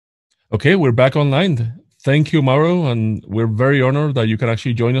Okay, we're back online. Thank you, Mauro, and we're very honored that you can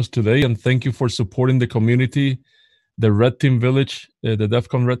actually join us today. And thank you for supporting the community, the Red Team Village, the DEF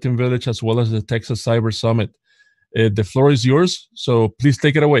CON Red Team Village, as well as the Texas Cyber Summit. The floor is yours, so please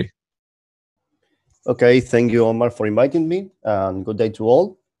take it away. Okay, thank you, Omar, for inviting me, and good day to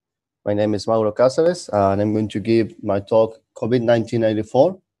all. My name is Mauro, and I'm going to give my talk,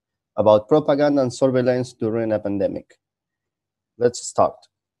 COVID-1984, about propaganda and surveillance during a pandemic. Let's start.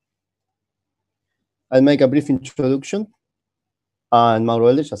 I'll make a brief introduction. I'm Mauro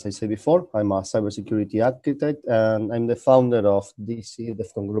Eldritch, as I said before. I'm a cybersecurity architect, and I'm the founder of DC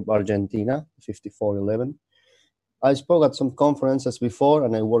DEF CON Group Argentina, 5411. I spoke at some conferences before,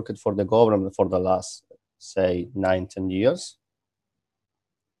 and I worked for the government for the last, say, 9-10 years.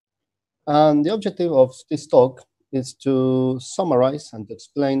 And the objective of this talk is to summarize and to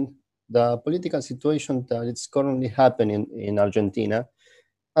explain the political situation that is currently happening in Argentina,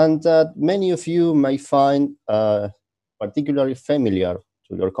 and that many of you may find particularly familiar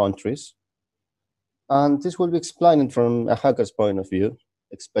to your countries. And this will be explained from a hacker's point of view,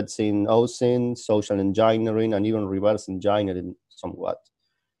 expecting OSINT, social engineering, and even reverse engineering somewhat.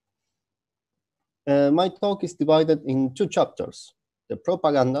 My talk is divided in 2 chapters. The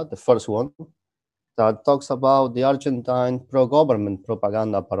propaganda, the first one, that talks about the Argentine pro-government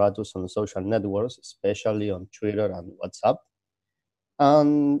propaganda apparatus on social networks, especially on Twitter and WhatsApp,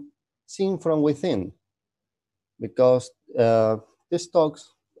 and seen from within, because this talk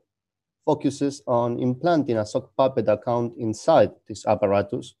focuses on implanting a sock puppet account inside this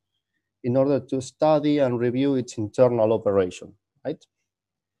apparatus in order to study and review its internal operation, right?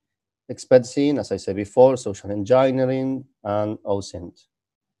 Expecting, as I said before, social engineering and OSINT.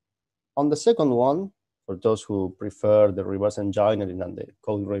 On the second one, for those who prefer the reverse engineering and the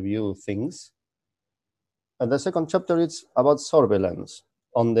code review things, and the second chapter is about surveillance.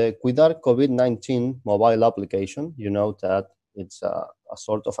 On the Cuidar COVID-19 mobile application, you know that it's a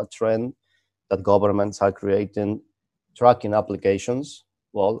sort of a trend that governments are creating tracking applications.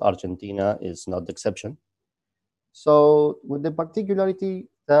 Well, Argentina is not the exception. So with the particularity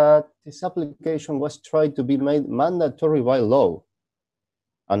that this application was tried to be made mandatory by law,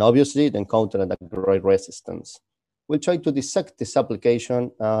 and obviously it encountered a great resistance. We'll try to dissect this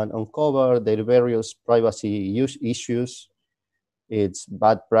application and uncover their various privacy issues, its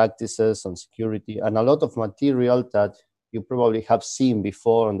bad practices on security, and a lot of material that you probably have seen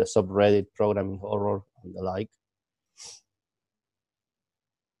before on the subreddit programming horror and the like.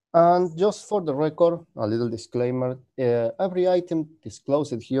 And just for the record, a little disclaimer, every item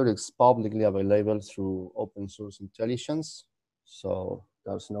disclosed here is publicly available through open source intelligence. So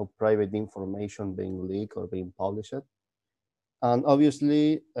there's no private information being leaked or being published. And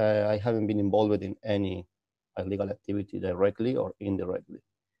obviously, I haven't been involved in any illegal activity directly or indirectly.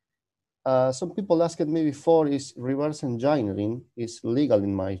 Some people asked me before, is reverse engineering is legal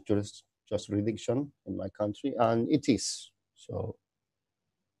in my jurisdiction in my country? And it is. So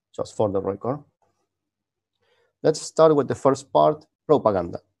just for the record. Let's start with the first part,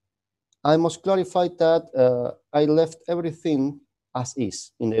 propaganda. I must clarify that I left everything as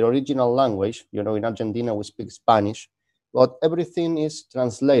is in the original language. You know, in Argentina, we speak Spanish, but everything is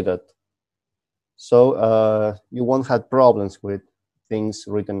translated. So you won't have problems with things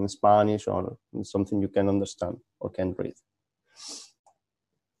written in Spanish or something you can understand or can read.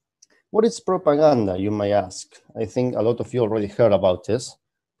 What is propaganda, you may ask? I think a lot of you already heard about this.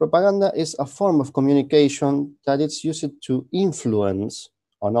 Propaganda is a form of communication that is used to influence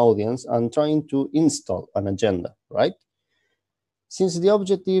an audience and trying to install an agenda, right? Since the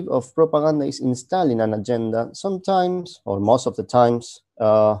objective of propaganda is installing an agenda, sometimes, or most of the times,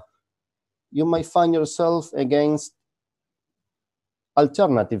 you might find yourself against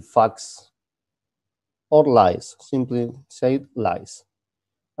alternative facts or lies, simply say lies.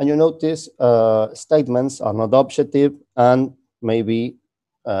 And you notice statements are not objective and maybe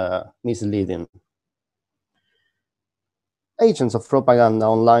misleading. Agents of propaganda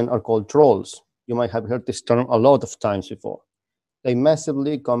online are called trolls. You might have heard this term a lot of times before. They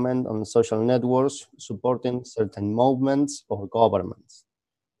massively comment on social networks supporting certain movements or governments.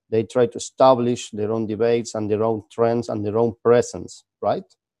 They try to establish their own debates and their own trends and their own presence, right?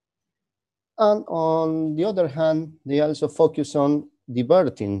 And on the other hand, they also focus on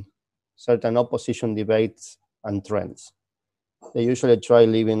diverting certain opposition debates and trends. They usually try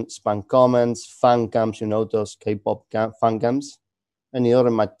leaving spam comments, fan cams, you know, those K-pop fan cams, any other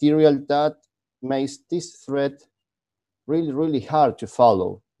material that makes this thread really, really hard to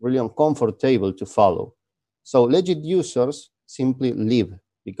follow, really uncomfortable to follow. So legit users simply leave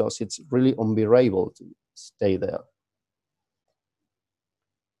because it's really unbearable to stay there.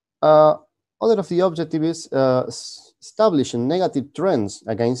 Other of the objective is establishing negative trends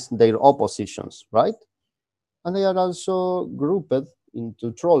against their oppositions, right? And they are also grouped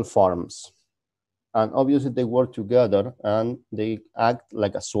into troll farms. And obviously they work together and they act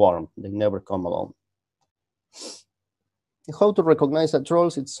like a swarm. They never come alone. How to recognize a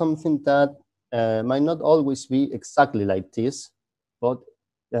trolls? It's something that might not always be exactly like this, but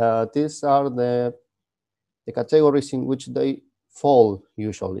these are the categories in which they fall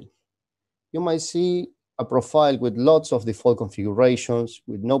usually. You might see a profile with lots of default configurations,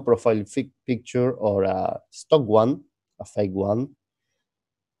 with no profile picture or a stock one, a fake one.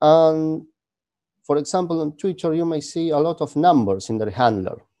 And for example, on Twitter, you may see a lot of numbers in their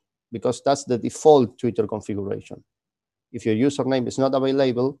handler because that's the default Twitter configuration. If your username is not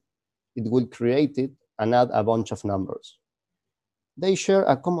available, it will create it and add a bunch of numbers. They share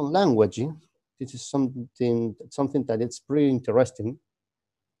a common language. This is something that is pretty interesting.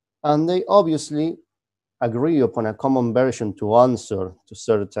 And they obviously agree upon a common version to answer to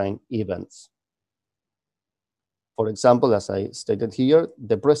certain events. For example, as I stated here,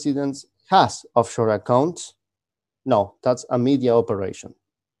 the president has offshore accounts. No, that's a media operation.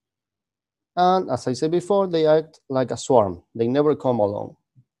 And as I said before, they act like a swarm. They never come alone.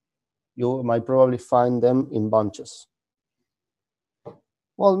 You might probably find them in bunches.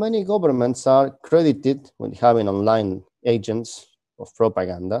 While many governments are credited with having online agents of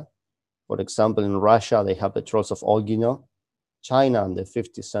propaganda, for example, in Russia, they have the Trolls of Olgino, China and the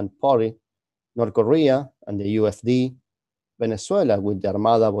 50 Cent Party, North Korea and the UFD, Venezuela with the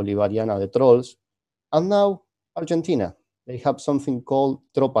Armada Bolivariana de Trolls, and now Argentina. They have something called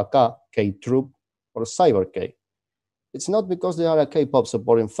Tropa K, K-Troop, or Cyber K. It's not because they are a K-pop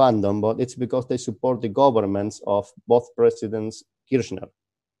supporting fandom, but it's because they support the governments of both presidents Kirchner,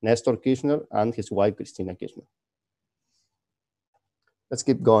 Nestor Kirchner, and his wife, Cristina Kirchner. Let's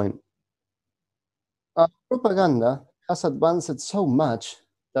keep going. Propaganda has advanced so much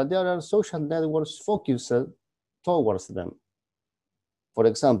that there are social networks focused towards them. For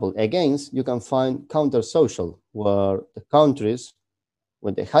example, against, you can find counter-social, where the countries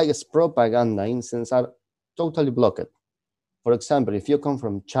with the highest propaganda incidents are totally blocked. For example, if you come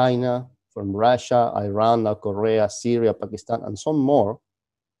from China, from Russia, Iran, North Korea, Syria, Pakistan, and some more,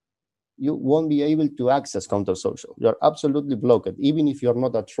 you won't be able to access counter-social. You're absolutely blocked. Even if you're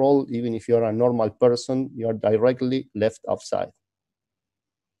not a troll, even if you're a normal person, you're directly left outside.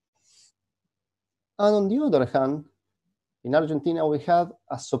 And on the other hand, in Argentina, we have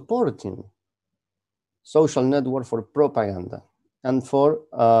a supporting social network for propaganda and for,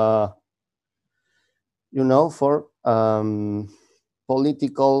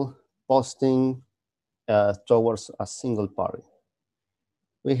 political posting towards a single party.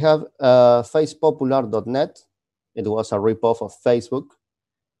 We have facepopular.net. It was a ripoff of Facebook.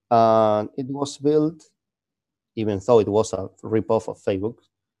 And it was built, even though it was a ripoff of Facebook,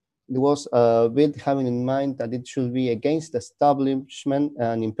 it was built having in mind that it should be against establishment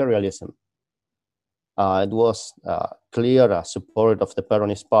and imperialism. It was clear a support of the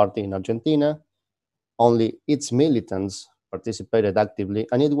Peronist Party in Argentina. Only its militants participated actively,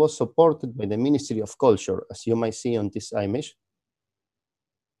 and it was supported by the Ministry of Culture, as you might see on this image.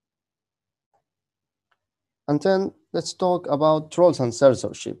 And then let's talk about trolls and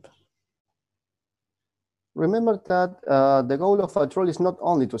censorship. Remember that the goal of a troll is not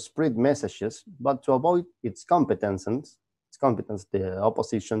only to spread messages, but to avoid its competence, the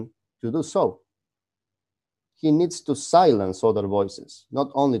opposition, to do so. He needs to silence other voices,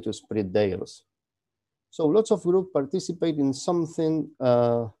 not only to spread theirs. So lots of groups participate in something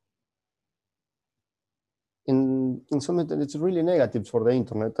in something that is really negative for the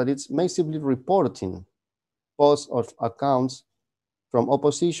internet, that it's massively reporting posts or accounts from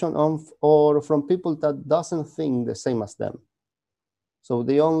opposition or from people that doesn't think the same as them. So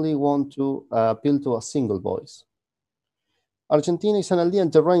they only want to appeal to a single voice. Argentina is an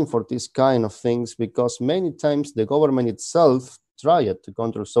alien terrain for this kind of things because many times the government itself tried to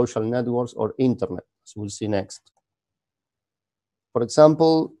control social networks or internet, as we'll see next. For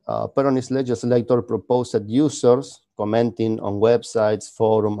example, a Peronist legislator proposed that users commenting on websites,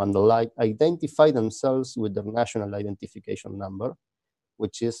 forums, and the like identify themselves with their national identification number,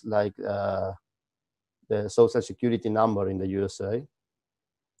 which is like the social security number in the USA.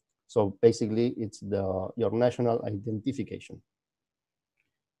 So basically, it's your national identification.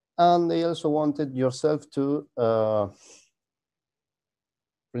 And they also wanted yourself to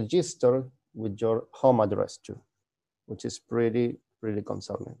register with your home address too, which is pretty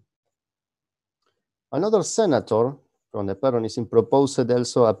concerning. Another senator from the Peronism proposed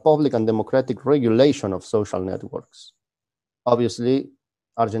also a public and democratic regulation of social networks. Obviously,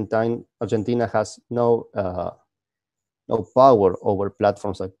 Argentina has no power over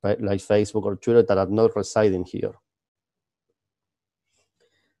platforms like Facebook or Twitter that are not residing here.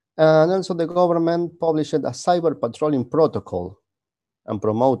 And also the government published a cyber patrolling protocol and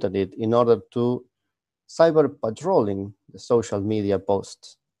promoted it in order to cyber patrolling the social media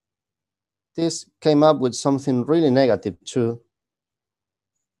posts. This came up with something really negative too,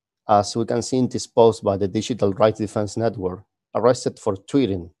 as we can see in this post by the Digital Rights Defense Network, arrested for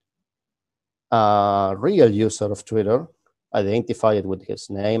tweeting. A real user of Twitter, identified with his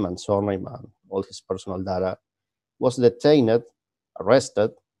name and surname and all his personal data, was detained,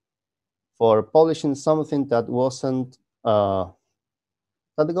 arrested, for publishing something that wasn't, that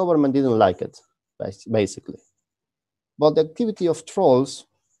the government didn't like it, basically. But the activity of trolls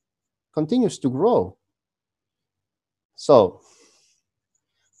continues to grow. So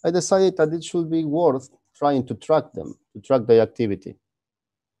I decided that it should be worth trying to track them, to track their activity.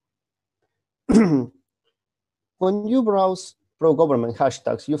 When you browse pro-government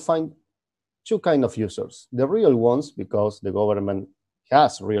hashtags, you find two kinds of users. The real ones, because the government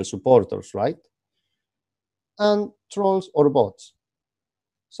has real supporters, right? And trolls or bots.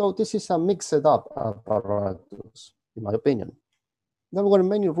 So this is a mixed-up apparatus, in my opinion. There were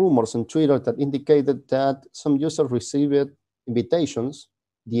many rumors on Twitter that indicated that some users received invitations,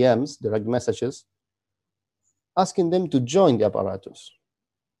 DMs, direct messages, asking them to join the apparatus.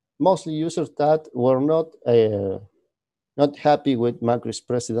 Mostly users that were not happy with Macri's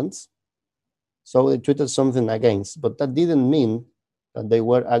presidents, so they tweeted something against, but that didn't mean that they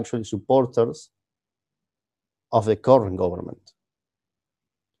were actually supporters of the current government.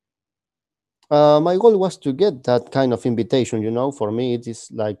 My goal was to get that kind of invitation. For me, it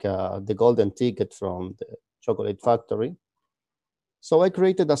is like the golden ticket from the chocolate factory. So I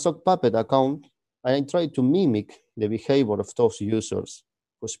created a sock puppet account and I tried to mimic the behavior of those users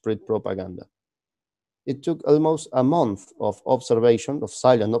who spread propaganda. It took almost a month of observation, of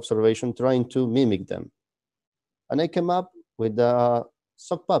silent observation, trying to mimic them. And I came up with a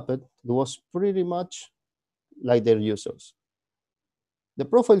sock puppet that was pretty much like their users. The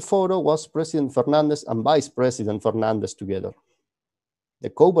profile photo was President Fernandez and Vice President Fernandez together.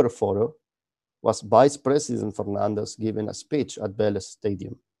 The cover photo was Vice President Fernandez giving a speech at Vélez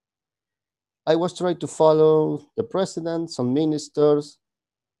Stadium. I was trying to follow the president, some ministers,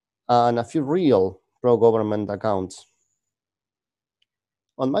 and a few real pro-government accounts.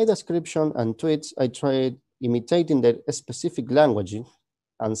 On my description and tweets, I tried imitating their specific language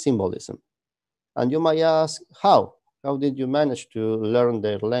and symbolism. And you might ask, how? How did you manage to learn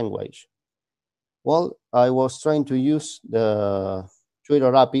their language? Well, I was trying to use the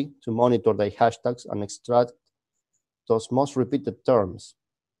Twitter API to monitor their hashtags and extract those most repeated terms.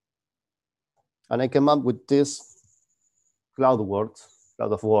 And I came up with this cloud of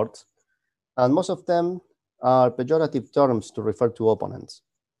words, and most of them are pejorative terms to refer to opponents.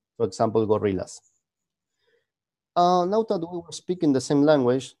 For example, gorillas. Now that we were speaking the same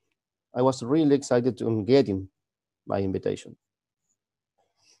language, I was really excited to getting my invitation.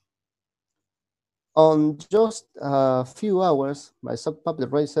 On just a few hours, my sock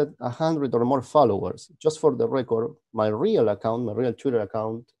puppet raised 100 or more followers. Just for the record, my real account, my real Twitter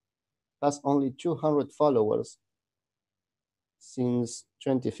account, has only 200 followers since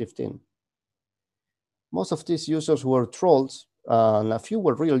 2015. Most of these users were trolls, and a few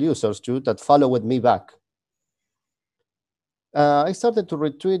were real users too that followed me back. I started to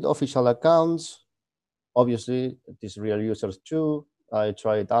retweet official accounts, obviously these real users too. I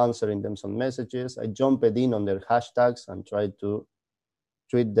tried answering them some messages. I jumped in on their hashtags and tried to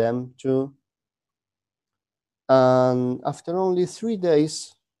tweet them too. And after only 3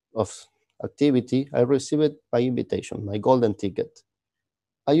 days of activity, I received my invitation, my golden ticket.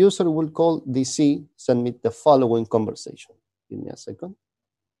 A user will call DC send me the following conversation. Give me a second.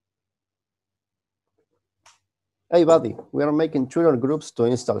 Hey buddy, we are making Twitter groups to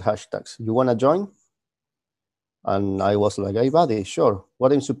install hashtags. You wanna join? And I was like, hey buddy, sure.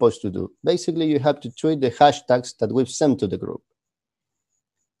 What am I supposed to do? Basically, you have to tweet the hashtags that we've sent to the group.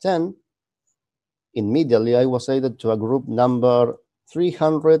 Then, immediately I was added to a group number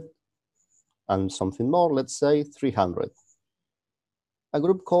 300 and something more, let's say 300. A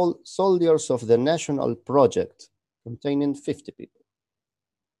group called Soldiers of the National Project, containing 50 people.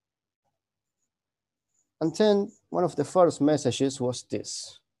 And then one of the first messages was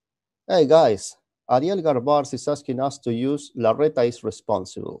this. Hey guys, Ariel Garbars is asking us to use Larreta is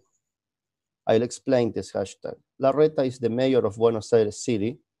responsible. I'll explain this hashtag. Larreta is the mayor of Buenos Aires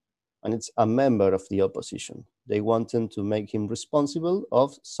City, and it's a member of the opposition. They wanted to make him responsible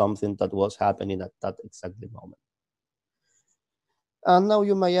of something that was happening at that exact moment. And now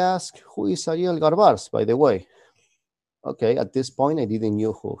you may ask, who is Ariel Garbars, by the way? Okay, at this point, I didn't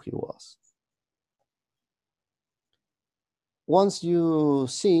know who he was. Once you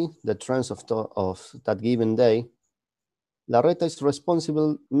see the trends of that given day, Larreta is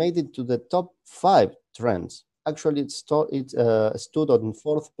responsible, made it to the top 5 trends. Actually, it stood on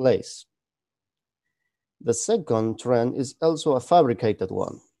 4th place. The second trend is also a fabricated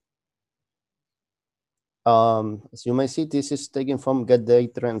one. As you may see, this is taken from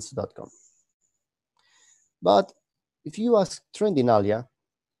getdaytrends.com. But if you ask Trendinalia,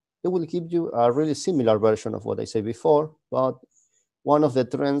 it will give you a really similar version of what I said before, but one of the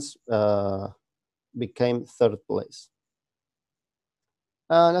trends became 3rd place.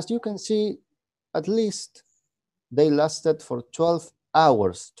 And as you can see, at least they lasted for 12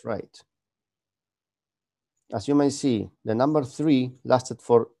 hours straight. As you may see, the number 3 lasted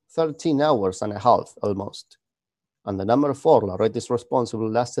for 13 hours and a half almost. And the number 4, Larreta is responsible,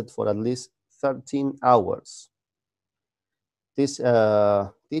 lasted for at least 13 hours. This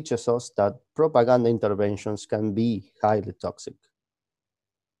teaches us that propaganda interventions can be highly toxic.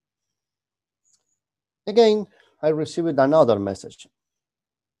 Again, I received another message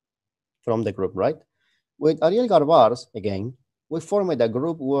from the group, right? With Ariel Garbars, again, we formed a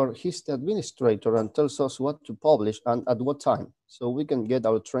group where he's the administrator and tells us what to publish and at what time, so we can get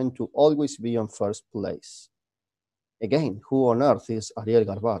our trend to always be on 1st place. Again, who on earth is Ariel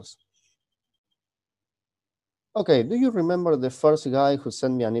Garbars? Okay, do you remember the first guy who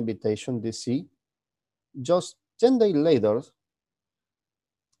sent me an invitation, DC? Just 10 days later,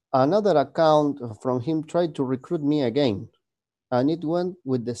 another account from him tried to recruit me again, and it went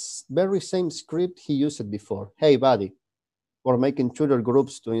with the very same script he used before. Hey, buddy, we're making Twitter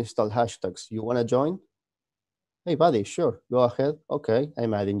groups to install hashtags. You want to join? Hey, buddy, sure, go ahead. Okay,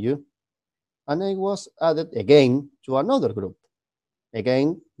 I'm adding you. And I was added again to another group.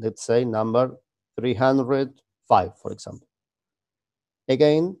 Again, let's say number 305, for example.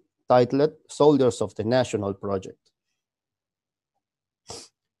 Again, titled Soldiers of the National Project.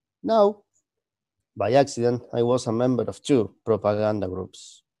 Now, by accident, I was a member of 2 propaganda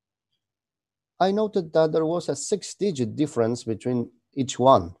groups. I noted that there was a 6-digit difference between each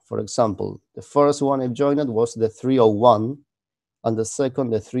one. For example, the first one I joined was the 301, and the second,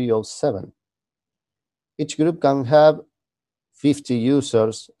 the 307. Each group can have 50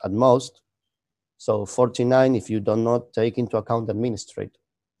 users at most, so 49 if you do not take into account the administrator.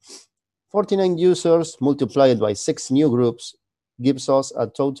 49 users multiplied by 6 new groups gives us a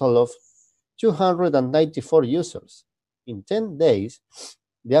total of 294 users. In 10 days,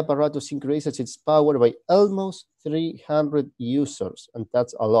 the apparatus increases its power by almost 300 users, and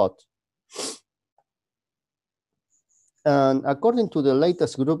that's a lot. And according to the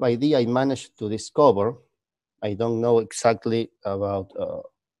latest group ID I managed to discover, I don't know exactly about,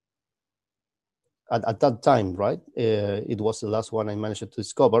 at that time, right? It was the last one I managed to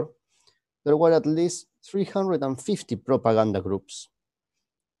discover. There were at least 350 propaganda groups.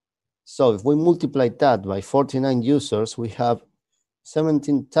 So if we multiply that by 49 users, we have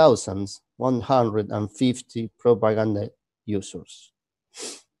 17,150 propaganda users.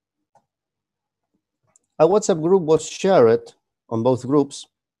 A WhatsApp group was shared on both groups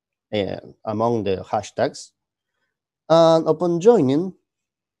among the hashtags. And upon joining,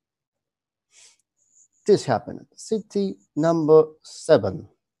 this happened. City number 7.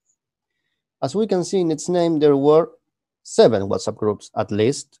 As we can see in its name, there were 7 WhatsApp groups at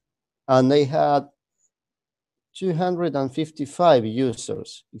least, and they had 255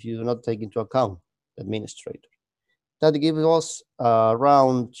 users, if you do not take into account the administrator. That gives us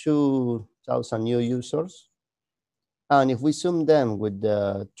around 2,000 new users. And if we sum them with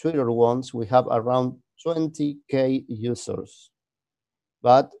the Twitter ones, we have around 20K users.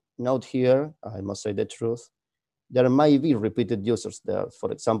 But note here, I must say the truth, there might be repeated users there.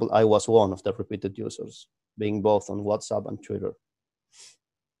 For example, I was one of the repeated users, being both on WhatsApp and Twitter.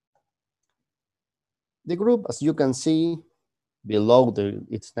 The group, as you can see below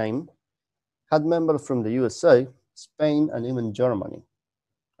its name, had members from the USA, Spain, and even Germany,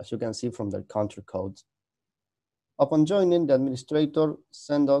 as you can see from their country codes. Upon joining, the administrator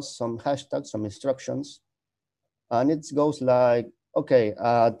sent us some hashtags, some instructions, and it goes like, okay,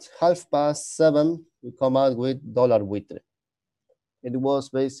 at 7:30, we come out with $buitre. It was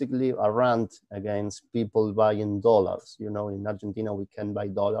basically a rant against people buying dollars. You know, in Argentina, we can buy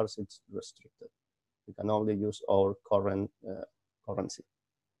dollars, it's restricted. We can only use our current currency.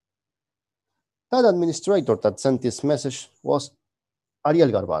 That administrator that sent this message was Ariel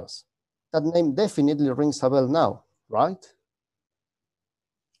Garbars. That name definitely rings a bell now, right?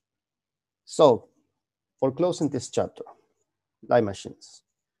 So, for closing this chapter, lie machines.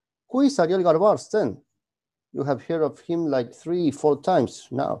 Who is Ariel Garbars then? You have heard of him like 3-4 times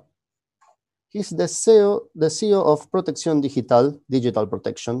now. He's the CEO of Protección Digital, Digital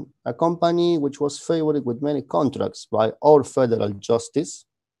Protection, a company which was favored with many contracts by our federal justice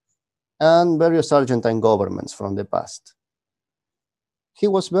and various Argentine governments from the past. He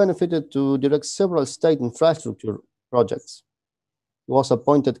was benefited to direct several state infrastructure projects. He was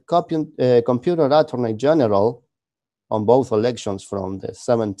appointed computer attorney general on both elections from the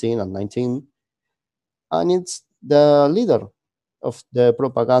 17 and 19, and it's the leader of the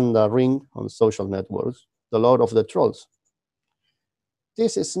propaganda ring on social networks, the Lord of the Trolls.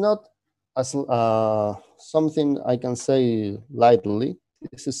 This is not as something I can say lightly.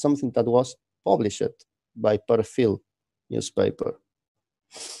 This is something that was published by Perfil newspaper.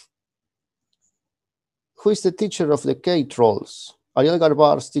 Who is the teacher of the K-Trolls? Ariel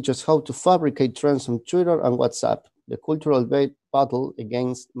Garbars teaches how to fabricate trends on Twitter and WhatsApp, the cultural battle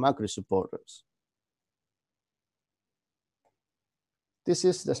against Macri supporters. This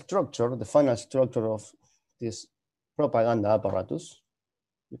is the structure, the final structure of this propaganda apparatus.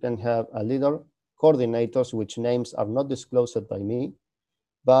 You can have a leader, coordinators, which names are not disclosed by me.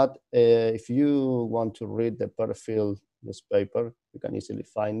 But if you want to read the Perfil newspaper, you can easily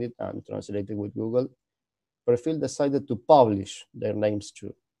find it and translate it with Google. Perfil decided to publish their names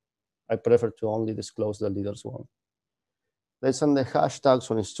too. I prefer to only disclose the leaders one. They send the hashtags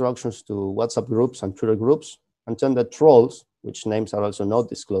or instructions to WhatsApp groups and Twitter groups, and then the trolls, which names are also not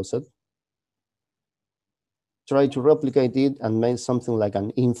disclosed, try to replicate it and make something like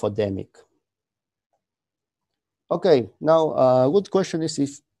an infodemic. Okay, now a good question is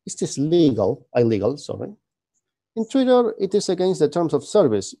this illegal? Sorry. In Twitter, it is against the terms of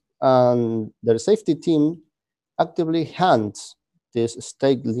service, and their safety team actively hunts these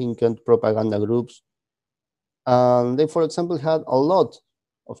state-linked propaganda groups. And they, for example, had a lot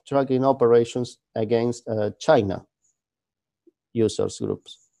of tracking operations against China users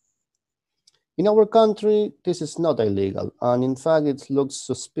groups. In our country, this is not illegal, and in fact, it looks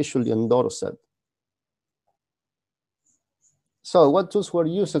suspiciously endorsed. So what tools were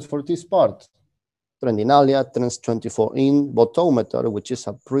used for this part? Trendinalia, Trends24in, Botometer, which is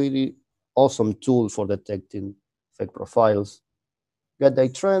a pretty awesome tool for detecting fake profiles.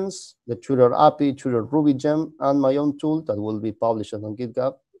 Get Trends, the Twitter API, Twitter Ruby Gem, and my own tool that will be published on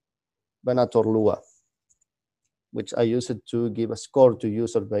GitHub, Venator Lua, which I use it to give a score to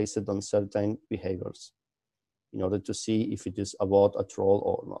user based on certain behaviors in order to see if it is a bot, a troll,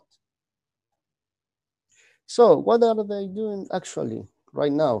 or not. So what are they doing actually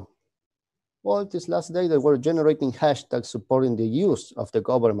right now? Well, this last day they were generating hashtags supporting the use of the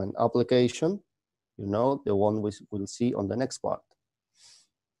government application, you know, the one we will see on the next part.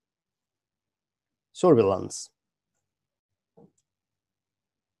 Surveillance.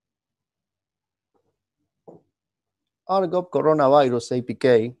 ARGOP coronavirus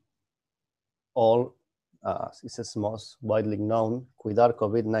APK, or this is most widely known, Cuidar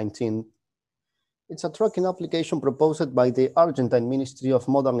COVID-19. It's a tracking application proposed by the Argentine Ministry of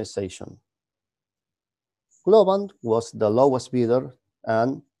Modernization. Globant was the lowest bidder,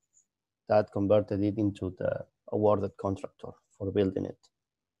 and that converted it into the awarded contractor for building it.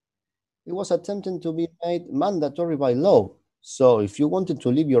 It was attempting to be made mandatory by law. So if you wanted to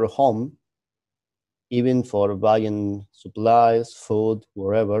leave your home, even for buying supplies, food,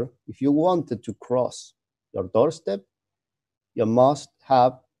 wherever, if you wanted to cross your doorstep, you must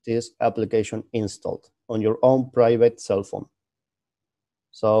have this application installed on your own private cell phone.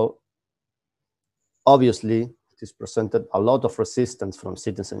 So obviously, this presented a lot of resistance from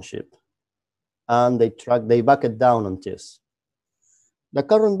citizenship, and they back it down on this. The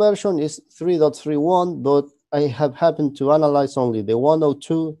current version is 3.31, but I have happened to analyze only the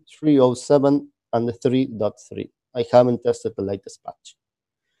 102, 307, and the 3.3. I haven't tested the latest patch.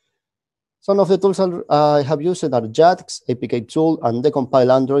 Some of the tools I have used are JAX, APK tool, and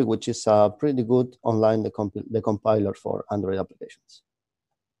Decompile Android, which is a pretty good online decompiler for Android applications.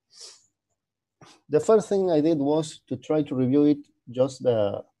 The first thing I did was to try to review it just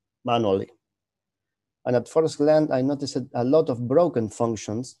manually. And at first glance, I noticed a lot of broken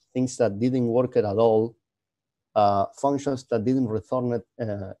functions, things that didn't work at all, functions that didn't return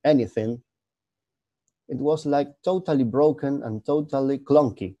anything. It was like totally broken and totally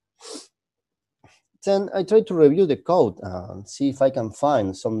clunky. Then I tried to review the code and see if I can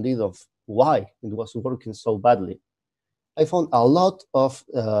find some lead of why it was working so badly. I found a lot of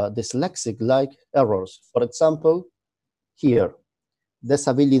dyslexic-like errors. For example, here,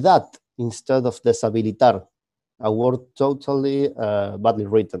 deshabilidad instead of deshabilitar, a word totally badly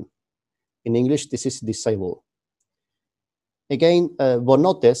written. In English, this is disable. Again,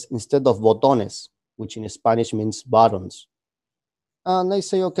 bonotes instead of botones, which in Spanish means buttons. And I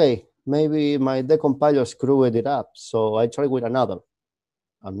say, okay, maybe my decompiler screwed it up, so I try with another.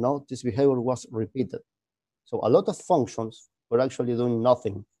 And now this behavior was repeated. So a lot of functions were actually doing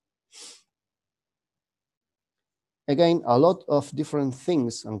nothing. Again, a lot of different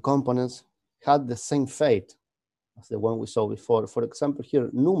things and components had the same fate as the one we saw before. For example, here,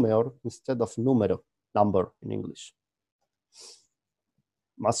 numer instead of numero, number in English.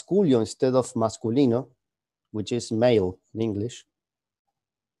 Masculio instead of masculino, which is male in English.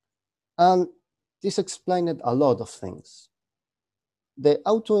 And this explained a lot of things. The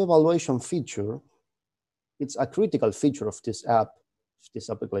auto-evaluation feature, it's a critical feature of this app, this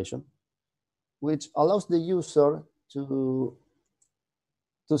application, which allows the user to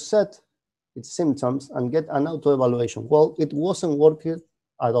set its symptoms and get an auto-evaluation. Well, it wasn't working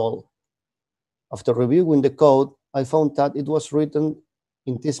at all. After reviewing the code, I found that it was written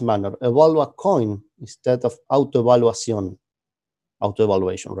in this manner, evalua coin instead of auto-evaluation,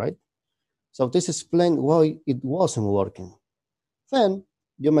 right? So this explains why it wasn't working. Then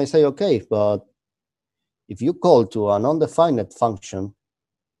you may say, okay, but if you call to an undefined function,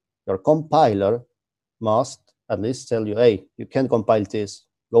 your compiler must at least tell you, hey, you can't compile this,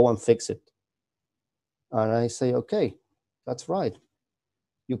 go and fix it. And I say, okay, that's right.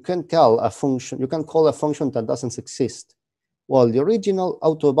 You can call a function that doesn't exist. Well, the original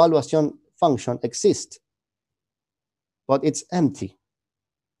auto-evaluation function exists, but it's empty.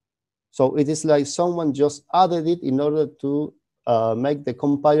 So it is like someone just added it in order to make the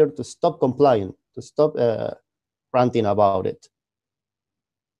compiler to stop complying, to stop ranting about it.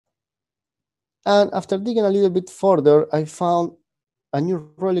 And after digging a little bit further, I found a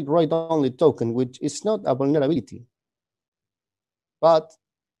new relic write-only token, which is not a vulnerability, but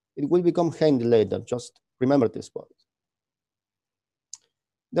it will become handy later. Just remember this part.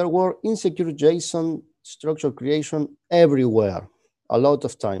 There were insecure JSON structure creation everywhere, a lot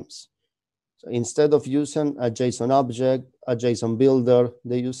of times. So instead of using a JSON object, a JSON builder,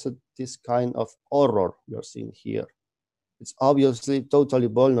 they used this kind of horror you're seeing here. It's obviously totally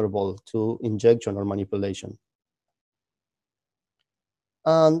vulnerable to injection or manipulation.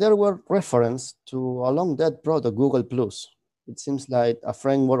 And there were references to a long dead product, Google+. It seems like a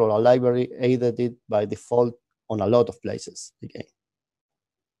framework or a library aided it by default on a lot of places again.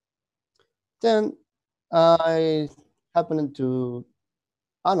 Then I happened to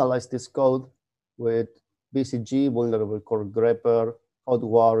analyze this code with BCG, Vulnerable Core Grepper, Code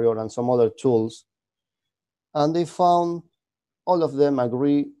Warrior, and some other tools. And they found all of them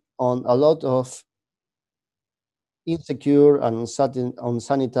agree on a lot of insecure and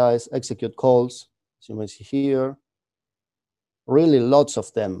unsanitized execute calls, as you may see here. Really lots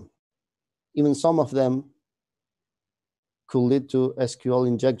of them. Even some of them could lead to SQL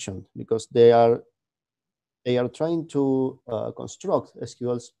injection because they are trying to construct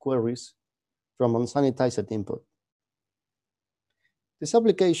SQL queries from unsanitized input. This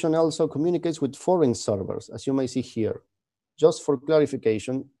application also communicates with foreign servers, as you may see here. Just for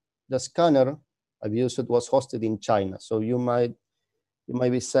clarification, the scanner I've used was hosted in China, so you might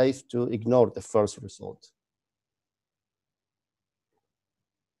be safe to ignore the first result.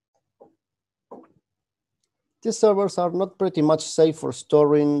 These servers are not pretty much safe for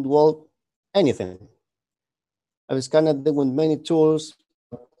storing, well, anything. I've scanned them with many tools.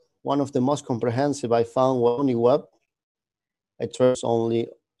 One of the most comprehensive I found was UniWeb. I trust only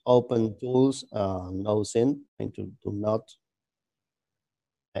open tools, no sin, and to do not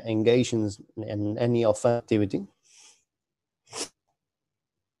engage in any offensive activity.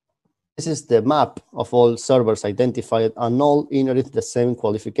 This is the map of all servers identified, and all inherit the same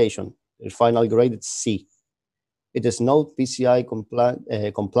qualification. The final grade is C. It is not PCI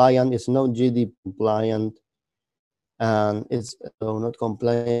compliant, it's not GD compliant, and it's not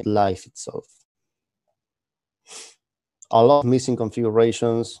compliant life itself. A lot of missing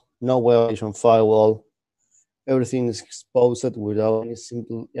configurations, no violation firewall, everything is exposed without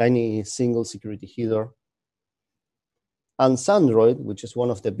any single security header. And Sandroid, which is one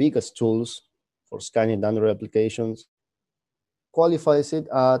of the biggest tools for scanning Android applications, qualifies it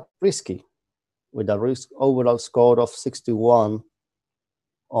at risky, with a risk overall score of 61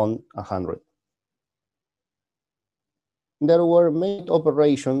 on 100. There were many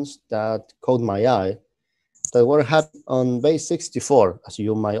operations that caught my eye that were happening on base 64. As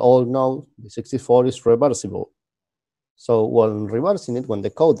you might all know, the 64 is reversible. So when reversing it, when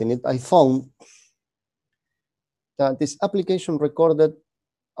decoding it, I found that this application recorded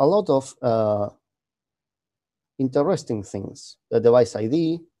a lot of interesting things. The device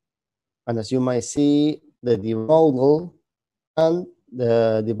ID, and as you might see, the model and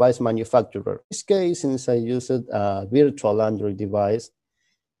the device manufacturer. In this case, since I used a virtual Android device,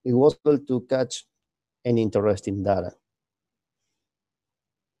 it was able to catch any interesting data.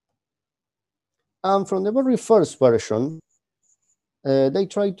 And from the very first version, they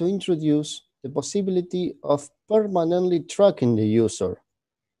tried to introduce the possibility of permanently tracking the user.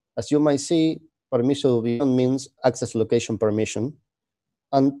 As you might see, permiso beyond means access location permission,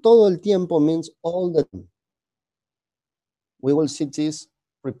 and todo el tiempo means all the time. We will see this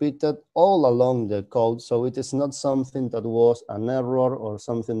repeated all along the code, so it is not something that was an error or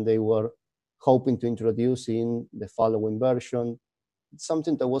something they were hoping to introduce in the following version. It's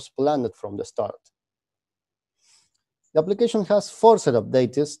something that was planned from the start. The application has forced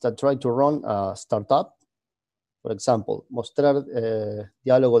updates that try to run a startup. For example, mostrar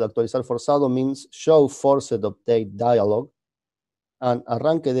diálogo de actualizar forzado means show forced update dialog, and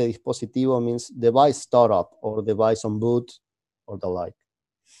arranque de dispositivo means device startup or device on boot or the like.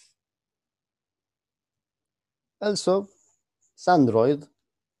 Also, Sandroid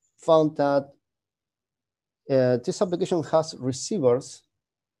found that this application has receivers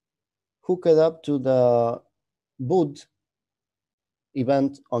hooked up to the boot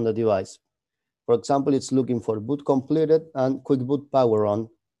event on the device. For example, it's looking for boot completed and quick boot power on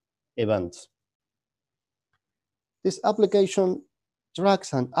events. This application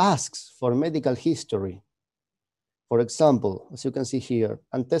tracks and asks for medical history. For example, as you can see here,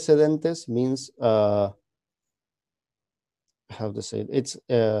 antecedentes means, how to say it? It's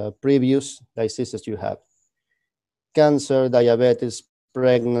previous diseases you have. Cancer, diabetes,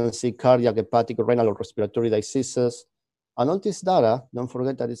 pregnancy, cardiac, hepatic, renal, or respiratory diseases. And all this data, don't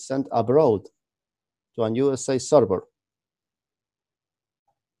forget that it's sent abroad to an USA server.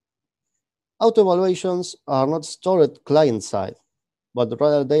 Auto-evaluations are not stored client-side, but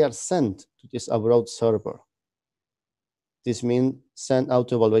rather they are sent to this abroad server. This means send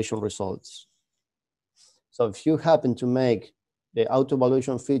auto-evaluation results. So if you happen to make the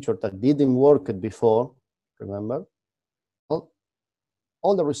auto-evaluation feature that didn't work before, remember,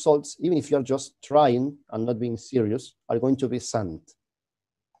 all the results, even if you're just trying and not being serious, are going to be sent.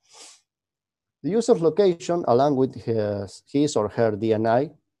 The user's location, along with his or her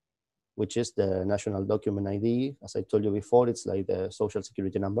DNI, which is the National Document ID, as I told you before, it's like the social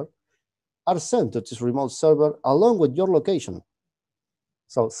security number, are sent to this remote server along with your location.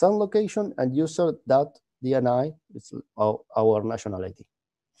 So send location and user.dni is our national ID.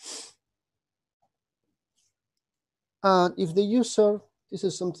 And if the user, this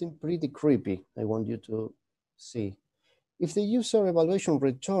is something pretty creepy, I want you to see. If the user evaluation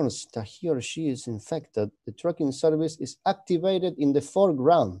returns that he or she is infected, the tracking service is activated in the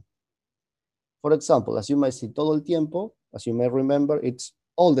foreground. For example, as you might see, todo el tiempo, as you may remember, it's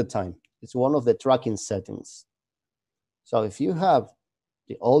all the time. It's one of the tracking settings. So if you have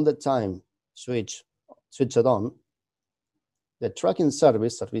the all the time switched on, the tracking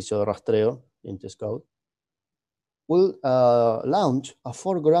service, servicio de rastreo in this code, will launch a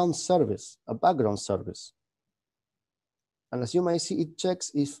foreground service, a background service. And as you may see, it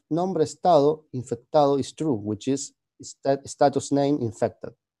checks if nombre estado infectado is true, which is status name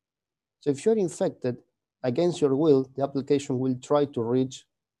infected. So if you're infected, against your will, the application will try to reach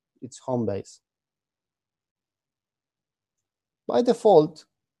its home base. By default,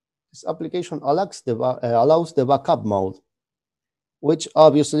 this application allows the backup mode, which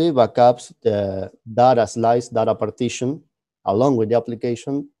obviously backups the data slice, data partition, along with the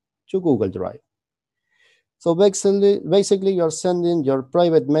application to Google Drive. So basically you're sending your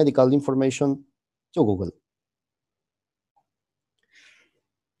private medical information to Google.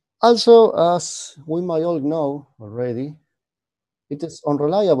 Also, as we might all know already, it is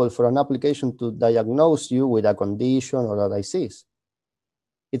unreliable for an application to diagnose you with a condition or a disease.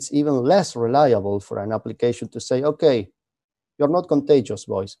 It's even less reliable for an application to say, okay, you're not contagious,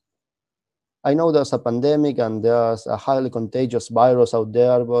 boys. I know there's a pandemic and there's a highly contagious virus out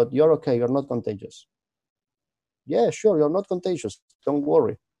there, but you're okay, you're not contagious. Yeah, sure, you're not contagious, don't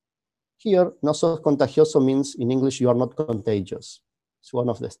worry. Here, no sos contagioso means in English, you are not contagious. It's one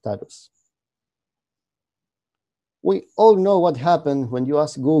of the status. We all know what happened when you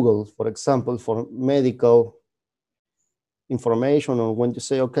ask Google, for example, for medical information, or when you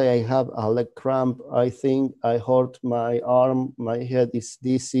say, okay, I have a leg cramp, I think I hurt my arm, my head is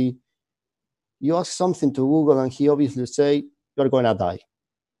dizzy. You ask something to Google and he obviously say, you're going to die.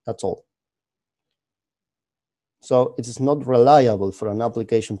 That's all. So it is not reliable for an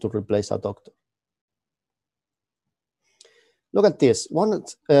application to replace a doctor. Look at this.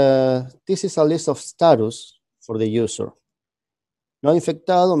 This is a list of status for the user. No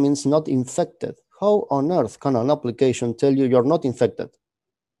infectado means not infected. How on earth can an application tell you you're not infected?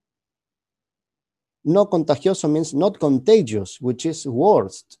 No contagioso means not contagious, which is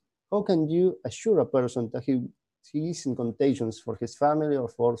worst. How can you assure a person that he isn't contagious for his family or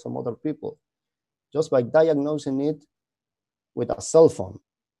for some other people? Just by diagnosing it with a cell phone.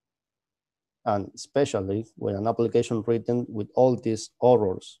 And especially with an application written with all these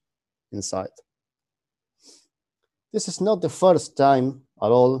horrors inside. This is not the first time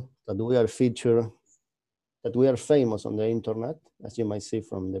at all that we are featured, that we are famous on the internet. As you might see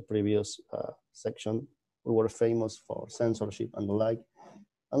from the previous section, we were famous for censorship and the like.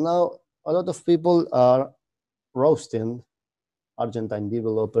 And now a lot of people are roasting Argentine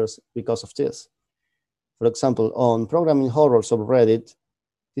developers because of this. For example, on Programming Horrors subreddit,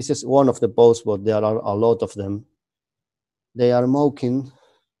 this is one of the posts, but there are a lot of them. They are mocking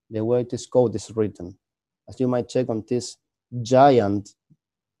the way this code is written. As you might check on this giant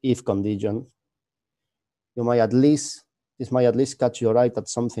if condition, this might at least catch your eye that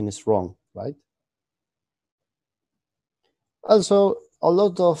something is wrong, right? Also, a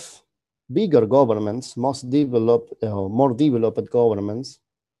lot of bigger governments, more developed governments,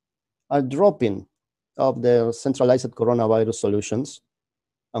 are dropping of their centralized coronavirus solutions,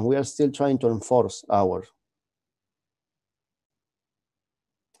 and we are still trying to enforce ours.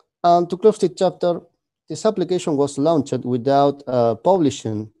 And to close the chapter, this application was launched without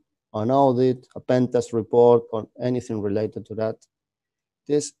publishing an audit, a pen test report, or anything related to that.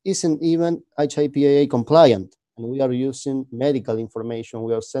 This isn't even HIPAA compliant, and we are using medical information.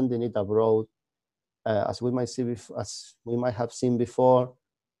 We are sending it abroad. As we might have seen before,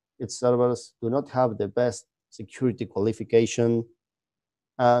 its servers do not have the best security qualification,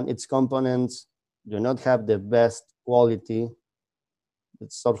 and its components do not have the best quality, the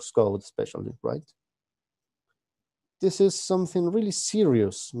source code especially, right? This is something really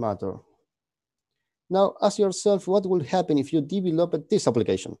serious matter. Now ask yourself, what will happen if you develop this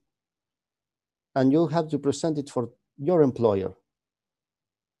application and you have to present it for your employer?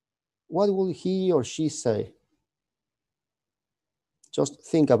 What will he or she say? Just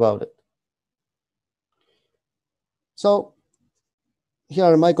think about it. So here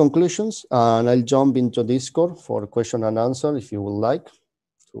are my conclusions, and I'll jump into Discord for question and answer if you would like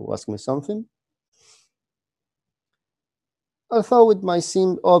to ask me something. Although it might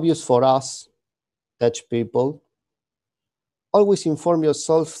seem obvious for us, tech people, always inform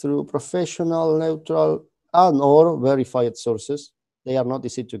yourself through professional, neutral, and/or verified sources. They are not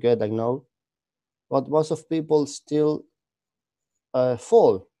easy to get, I know, but most of people still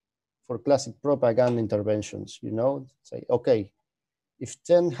fall for classic propaganda interventions. You know, say, okay, if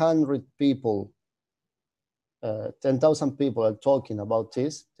 10,000 people are talking about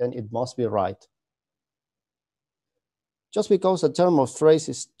this, then it must be right. Just because a term or phrase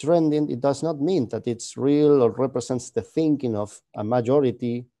is trending, it does not mean that it's real or represents the thinking of a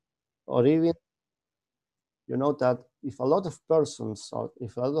majority, or even, you know, that if a lot of persons or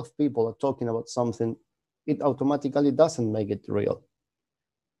if a lot of people are talking about something, it automatically doesn't make it real.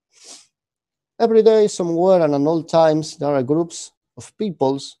 Every day, somewhere and at all times, there are groups of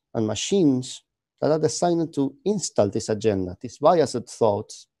peoples and machines that are designed to install this agenda, these biased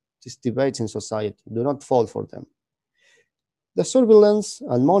thoughts, these debates in society. Do not fall for them. The surveillance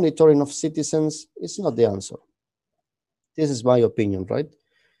and monitoring of citizens is not the answer. This is my opinion, right?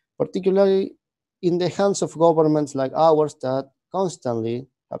 Particularly in the hands of governments like ours that constantly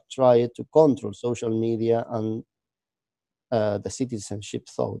have tried to control social media and the citizenship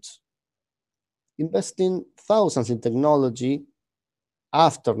thoughts. Investing thousands in technology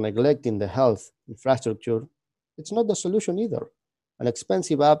after neglecting the health infrastructure, it's not the solution either. An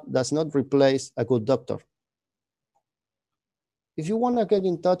expensive app does not replace a good doctor. If you want to get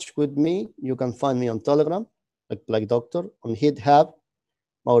in touch with me, you can find me on Telegram, like Doctor, on GitHub,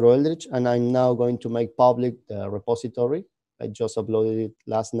 Mauro Eldritch, and I'm now going to make public the repository. I just uploaded it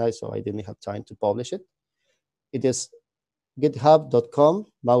last night, so I didn't have time to publish it. It is github.com,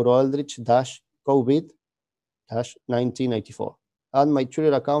 Mauro Eldritch-COVID-1984. And my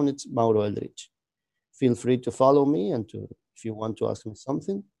Twitter account is Mauro Eldritch. Feel free to follow me, and if you want to ask me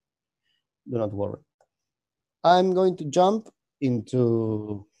something, do not worry. I'm going to jump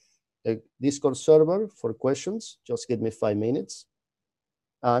into the Discord server for questions. Just give me 5 minutes.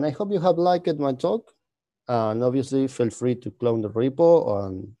 And I hope you have liked my talk. And obviously, feel free to clone the repo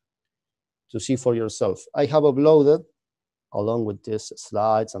and to see for yourself. I have uploaded, along with these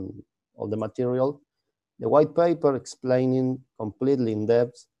slides and all the material, the white paper explaining completely in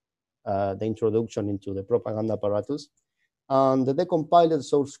depth the introduction into the propaganda apparatus, and the decompiled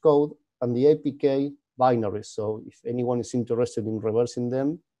source code and the APK binaries. So if anyone is interested in reversing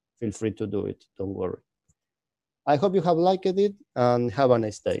them, feel free to do it. Don't worry. I hope you have liked it and have a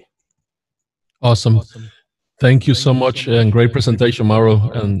nice day. Awesome. Thank you so much, and great presentation, Mauro.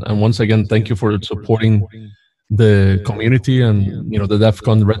 And once again, thank you for supporting the community and the DEF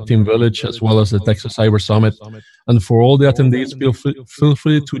CON Red Team Village, as well as the Texas Cyber Summit. And for all the attendees, feel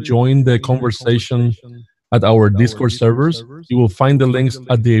free to join the conversation at our Discord servers. You will find the links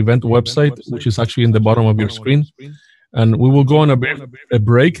at the event website, which is actually in the bottom of your screen. And we will go on a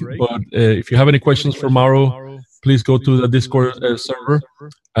break, but if you have any questions for Mauro, please go to the Discord server,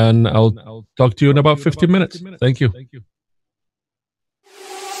 and I'll talk to you in about 15 minutes. Thank you.